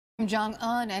Kim Jong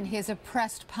Un and his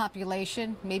oppressed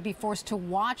population may be forced to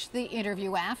watch the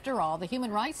interview. After all, the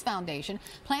Human Rights Foundation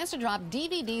plans to drop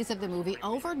DVDs of the movie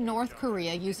over North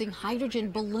Korea using hydrogen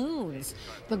balloons.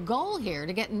 The goal here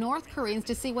to get North Koreans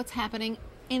to see what's happening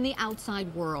in the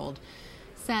outside world.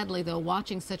 Sadly, though,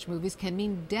 watching such movies can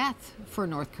mean death for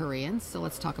North Koreans. So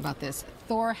let's talk about this.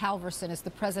 Thor Halvorssen is the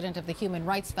president of the Human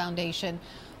Rights Foundation.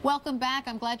 Welcome back.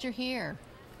 I'm glad you're here.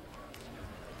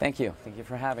 Thank you. Thank you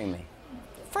for having me.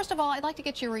 First of all, I'd like to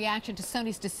get your reaction to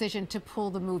Sony's decision to pull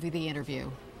the movie The Interview.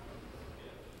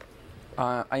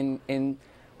 I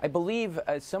believe,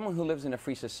 as someone who lives in a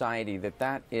free society,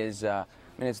 that is, I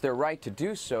mean, it's their right to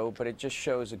do so, but it just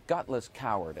shows a gutless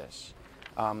cowardice.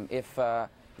 If the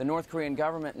North Korean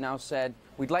government now said,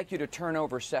 we'd like you to turn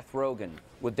over Seth Rogen,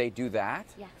 would they do that?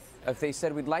 Yes. If they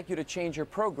said, we'd like you to change your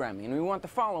programming, and we want the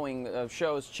following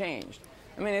shows changed.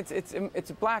 I mean,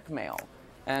 it's blackmail.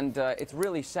 And it's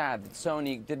really sad that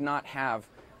Sony did not have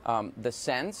the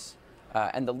sense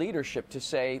and the leadership to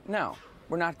say, no,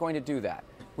 we're not going to do that.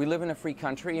 We live in a free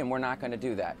country and we're not going to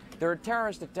do that. There are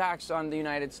terrorist attacks on the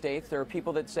United States. There are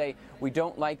people that say, we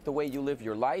don't like the way you live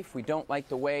your life. We don't like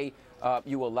the way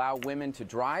you allow women to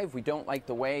drive. We don't like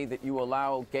the way that you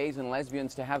allow gays and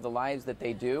lesbians to have the lives that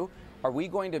they do. Are we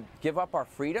going to give up our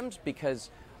freedoms because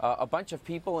a bunch of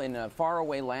people in a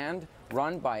faraway land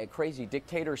run by a crazy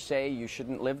dictator say you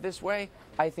shouldn't live this way?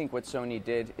 I think what Sony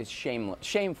did is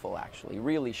shameful, actually,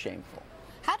 really shameful.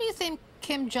 How do you think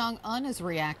Kim Jong Un is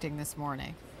reacting this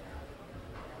morning?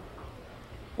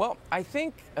 Well, I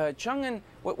think Jong Un,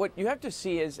 what you have to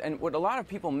see is, and what a lot of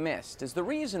people missed, is the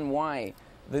reason why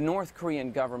the North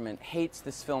Korean government hates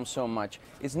this film so much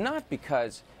is not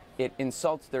because it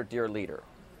insults their dear leader.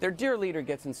 Their dear leader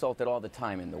gets insulted all the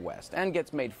time in the West and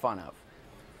gets made fun of.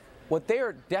 What they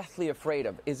are deathly afraid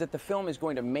of is that the film is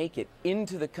going to make it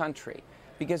into the country.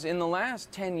 Because in the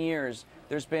last 10 years,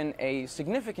 there's been a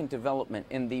significant development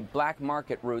in the black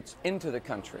market routes into the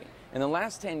country. In the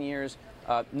last 10 years,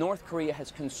 North Korea has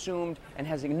consumed and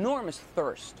has enormous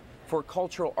thirst for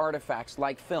cultural artifacts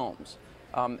like films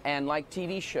and like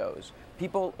TV shows.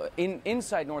 People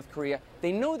inside North Korea,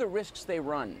 they know the risks they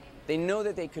run. They know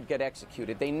that they could get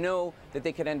executed. They know that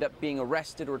they could end up being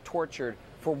arrested or tortured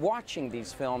for watching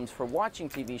these films, for watching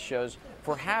TV shows,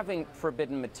 for having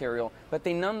forbidden material, but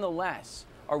they nonetheless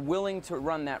are willing to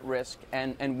run that risk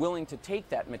and willing to take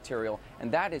that material,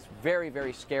 and that is very,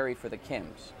 very scary for the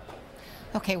Kims.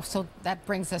 Okay, so that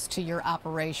brings us to your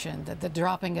operation, the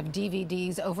dropping of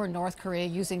DVDs over North Korea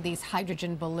using these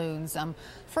hydrogen balloons.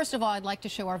 First of all, I'd like to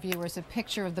show our viewers a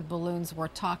picture of the balloons we're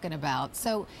talking about.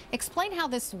 So explain how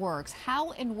this works.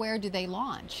 How and where do they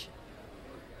launch?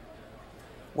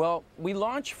 Well, we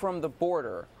launch from the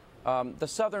border, the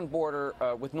southern border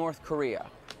with North Korea,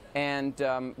 and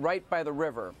right by the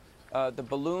river. The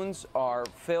balloons are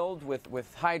filled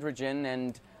with hydrogen,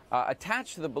 and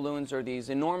attached to the balloons are these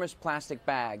enormous plastic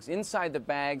bags. Inside the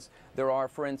bags, there are,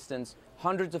 for instance,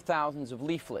 hundreds of thousands of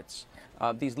leaflets.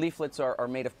 These leaflets are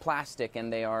made of plastic,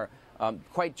 and they are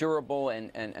quite durable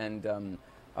and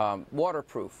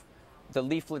waterproof. The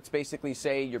leaflets basically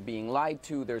say you're being lied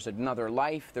to, there's another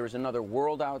life, there's another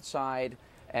world outside,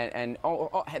 and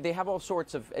they have all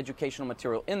sorts of educational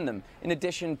material in them. In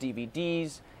addition,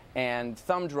 DVDs and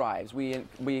thumb drives.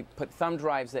 We put thumb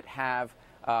drives that have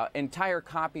entire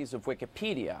copies of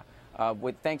Wikipedia.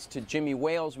 Thanks to Jimmy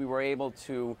Wales, we were able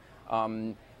to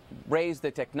raise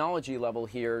the technology level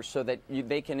here so that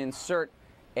they can insert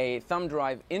a thumb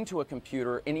drive into a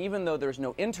computer, and even though there's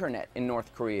no internet in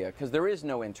North Korea, because there is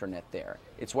no internet there,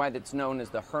 it's why it's known as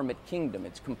the Hermit Kingdom.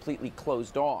 It's completely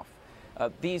closed off.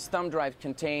 These thumb drives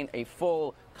contain a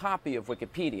full copy of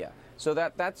Wikipedia. So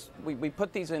we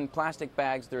put these in plastic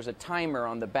bags. There's a timer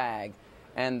on the bag,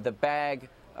 and the bag,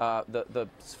 the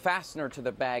fastener to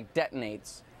the bag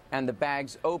detonates, and the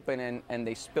bags open and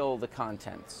they spill the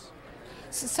contents.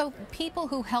 So people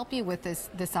who help you with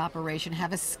this operation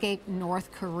have escaped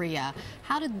North Korea.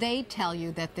 How did they tell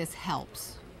you that this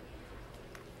helps?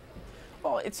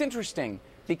 Well, it's interesting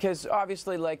because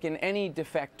obviously, like in any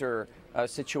defector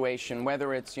situation,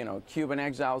 whether it's, Cuban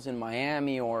exiles in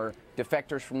Miami or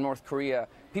defectors from North Korea,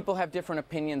 people have different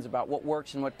opinions about what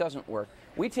works and what doesn't work.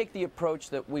 We take the approach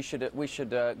that we should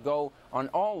go on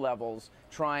all levels,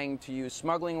 trying to use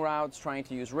smuggling routes, trying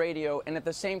to use radio, and at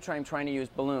the same time trying to use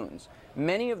balloons.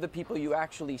 Many of the people you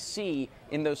actually see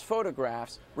in those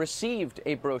photographs received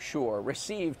a brochure,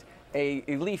 received a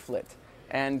leaflet,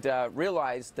 and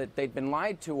realized that they'd been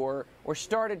lied to or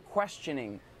started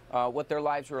questioning what their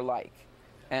lives were like.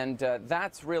 And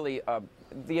that's really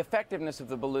the effectiveness of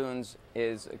the balloons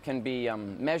can be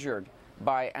measured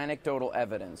by anecdotal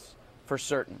evidence, for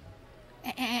certain.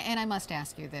 And I must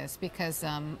ask you this, because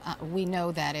we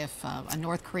know that if a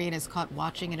North Korean is caught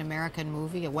watching an American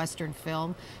movie, a Western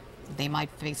film, they might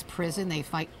face prison, they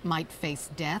might face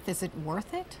death. Is it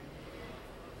worth it?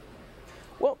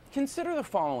 Well, consider the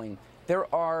following.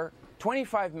 There are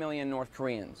 25 million North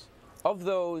Koreans. Of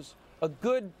those, a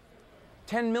good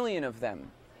 10 million of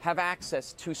them have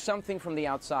access to something from the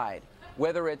outside,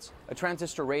 whether it's a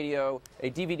transistor radio, a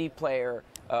DVD player,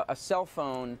 a cell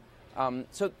phone.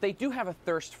 So they do have a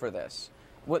thirst for this.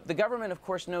 What the government, of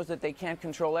course, knows that they can't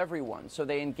control everyone, so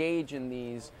they engage in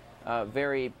these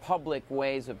very public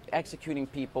ways of executing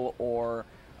people, or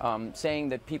saying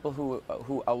that people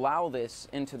who allow this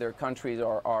into their countries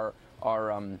are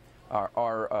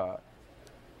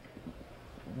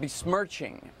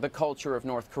besmirching the culture of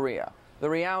North Korea. The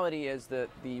reality is that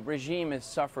the regime has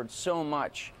suffered so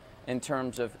much in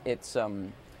terms of its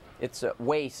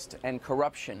waste and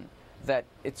corruption that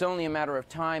it's only a matter of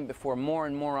time before more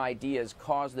and more ideas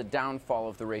cause the downfall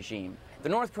of the regime. The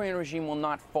North Korean regime will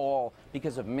not fall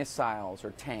because of missiles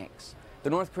or tanks. The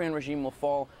North Korean regime will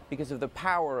fall because of the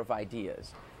power of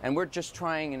ideas. And we're just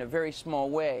trying in a very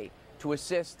small way to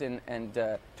assist and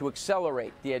to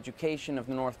accelerate the education of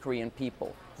the North Korean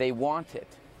people. They want it.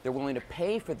 They're willing to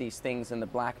pay for these things in the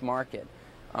black market.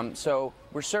 So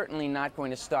we're certainly not going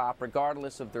to stop,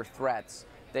 regardless of their threats.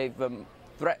 They've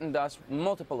threatened us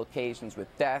multiple occasions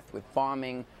with death, with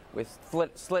bombing, with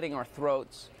slitting our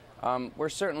throats. We're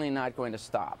certainly not going to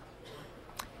stop.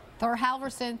 Thor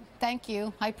Halvorssen, thank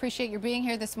you. I appreciate your being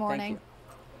here this morning.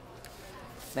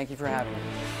 Thank you for having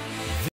me.